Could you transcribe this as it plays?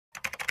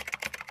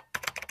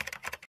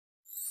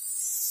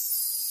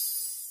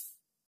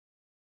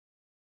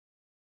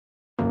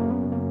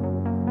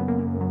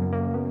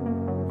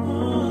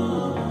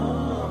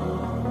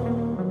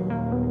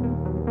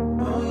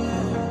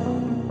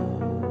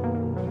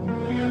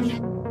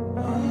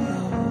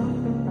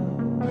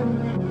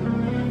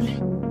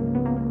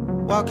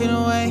walking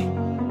away.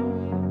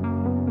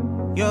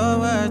 Your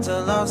words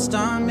are lost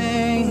on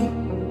me.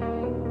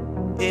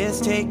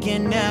 It's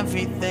taking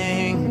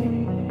everything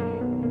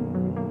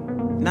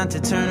not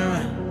to turn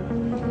around.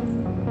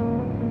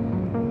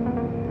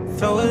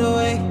 Throw it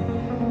away.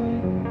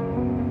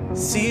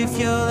 See if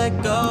you'll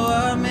let go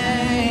of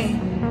me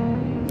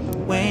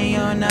when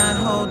you're not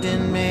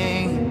holding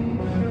me.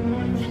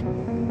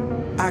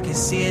 I can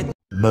see it.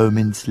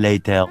 Moments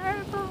later.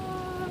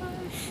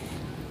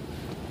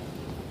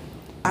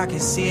 I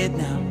can see it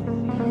now.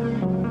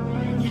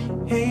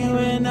 Hey,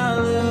 when I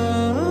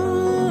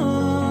lose,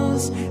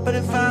 but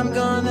if I'm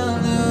gonna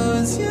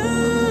lose you,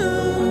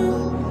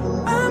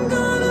 I'm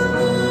gonna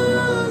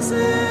lose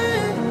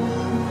it.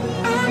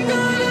 I'm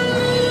gonna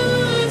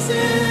lose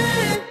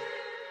it.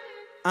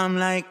 I'm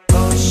like,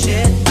 oh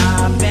shit,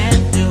 I've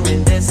been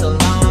doing this a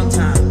long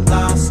time.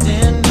 Lost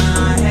in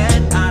my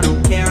head, I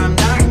don't care, I'm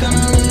not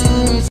gonna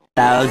lose.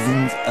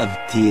 Thousands of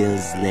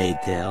tears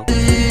later.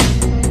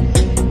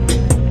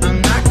 I'm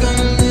not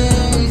gonna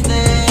lose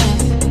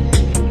this.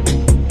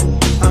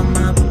 I'm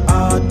up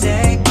all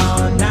day,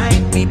 all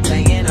night,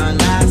 replaying our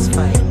last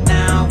fight.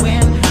 Now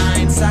in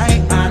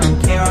hindsight, I don't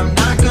care, I'm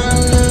not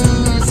gonna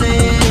lose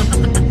it.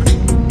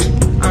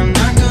 I'm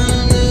not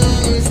gonna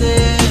lose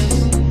this.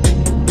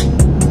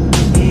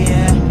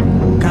 Yeah,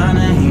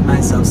 kinda hate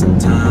myself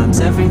sometimes.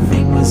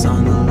 Everything was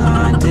on the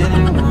line.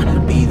 Didn't wanna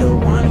be the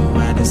one who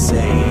had to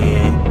say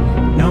it.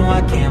 No,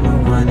 I can't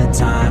move one at a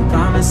time.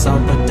 Promise I'll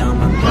put down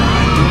my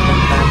pride. Do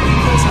it back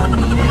because I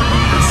mean it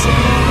when I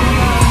say it.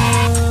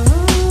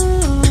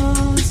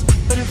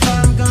 But if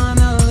I'm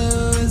gonna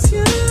lose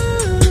you,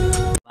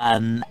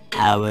 1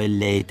 hour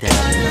later.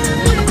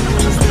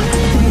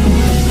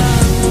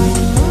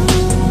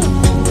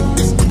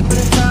 but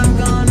if I'm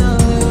gonna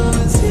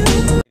lose you,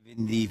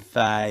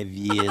 75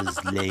 years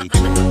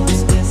later.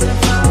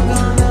 if I'm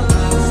gonna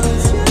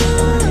lose you,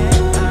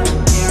 I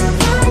don't care if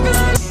I'm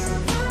gonna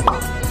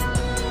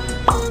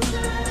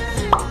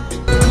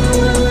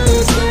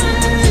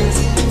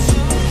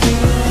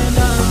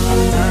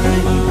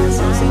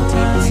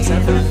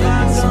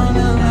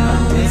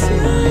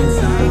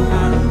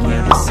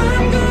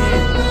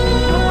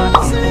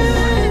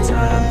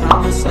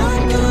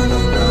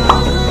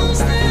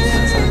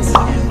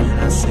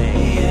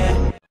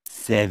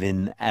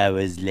Seven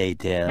hours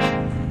later.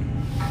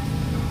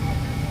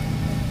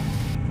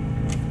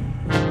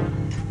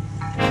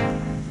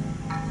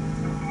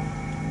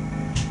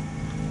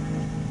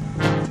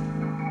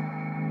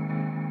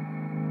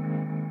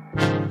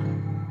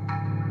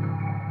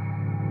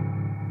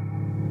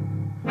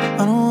 I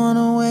don't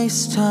wanna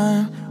waste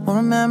time. Well,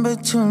 remember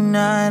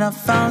tonight I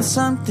found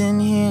something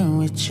here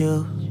with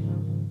you.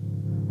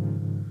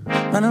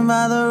 Running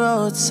by the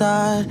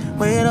roadside,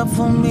 wait up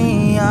for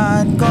me.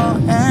 I'd go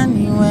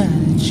anywhere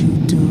that you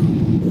do.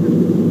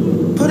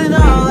 Put it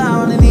all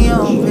out in the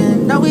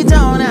open. No, we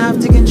don't have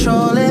to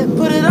control it.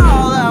 Put it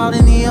all out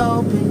in the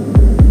open.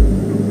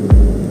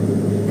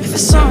 If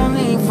it's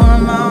only for a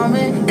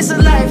moment, it's a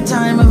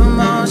lifetime of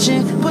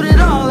emotion. Put it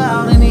all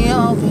out in the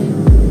open.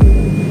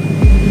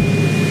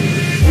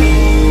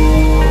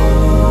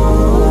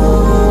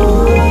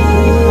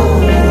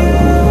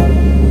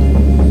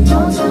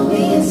 Don't tell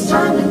me it's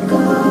time to go.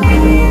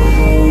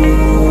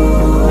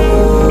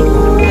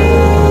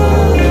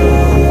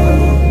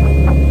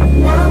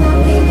 Now that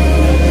we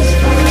made this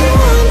far.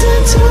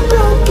 Wandered to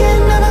broken,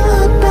 never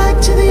look back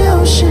to the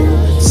ocean.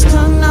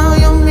 Still know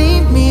you'll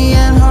meet me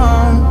at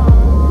home.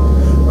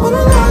 When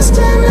we're lost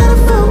and out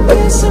of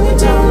focus and we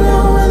don't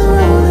know where the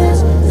road is,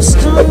 I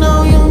still know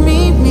you'll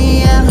meet me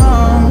at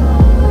home.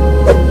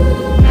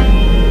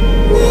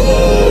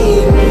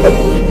 meet me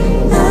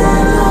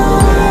at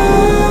home.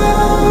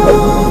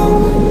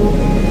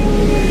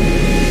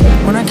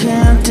 When I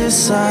can't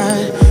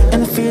decide and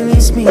the fear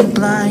leaves me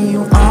blind,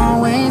 you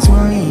always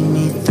will lead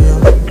me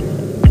through.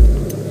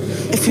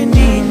 If you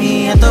need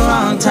me at the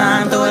wrong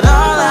time, throw it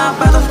all out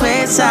by the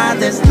wayside.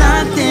 There's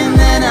nothing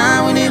that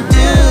I wouldn't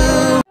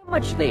do.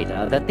 Much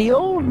later that the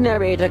old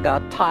narrator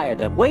got tired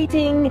of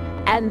waiting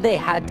and they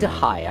had to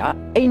hire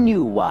a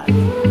new one.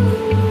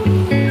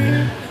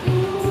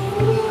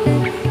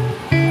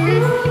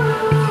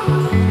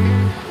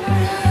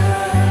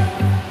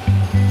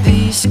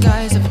 These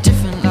skies have a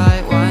different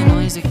light. Why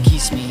noise that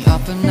keeps me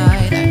up at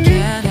night? I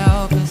can't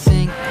help but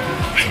think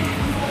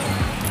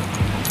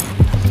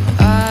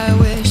I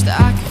wish that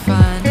I could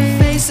find a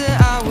face that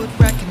I would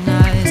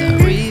recognize. I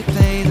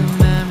replay the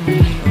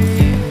memory of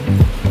you.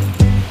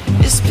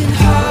 It's been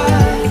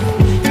hard.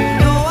 You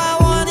know I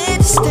wanted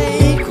to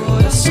stay,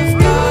 caught us off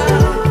guard,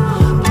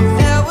 but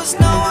there was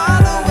no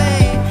other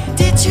way.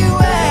 Did you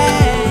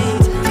wait?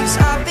 'Cause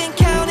I've been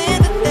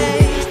counting the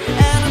days,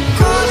 and I'm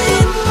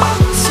calling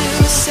home to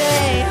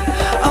say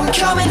I'm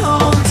coming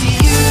home to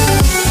you.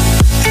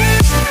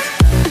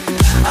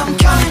 I'm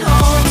coming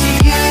home to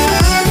you.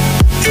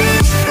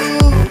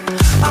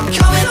 I'm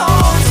coming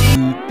home to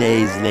 2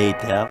 days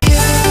later. you.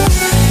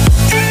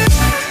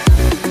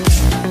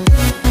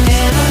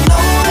 And I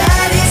know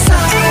that it's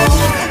not home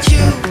with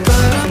you,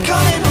 but I'm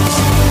coming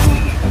home.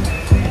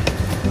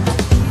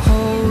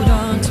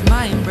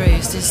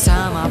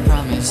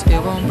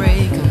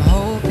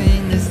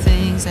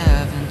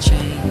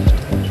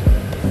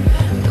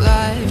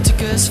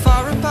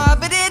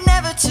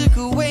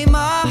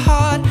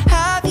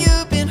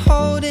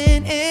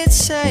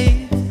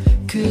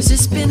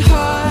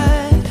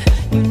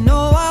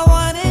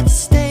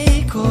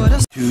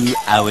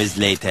 hours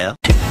later.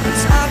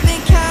 'Cause I've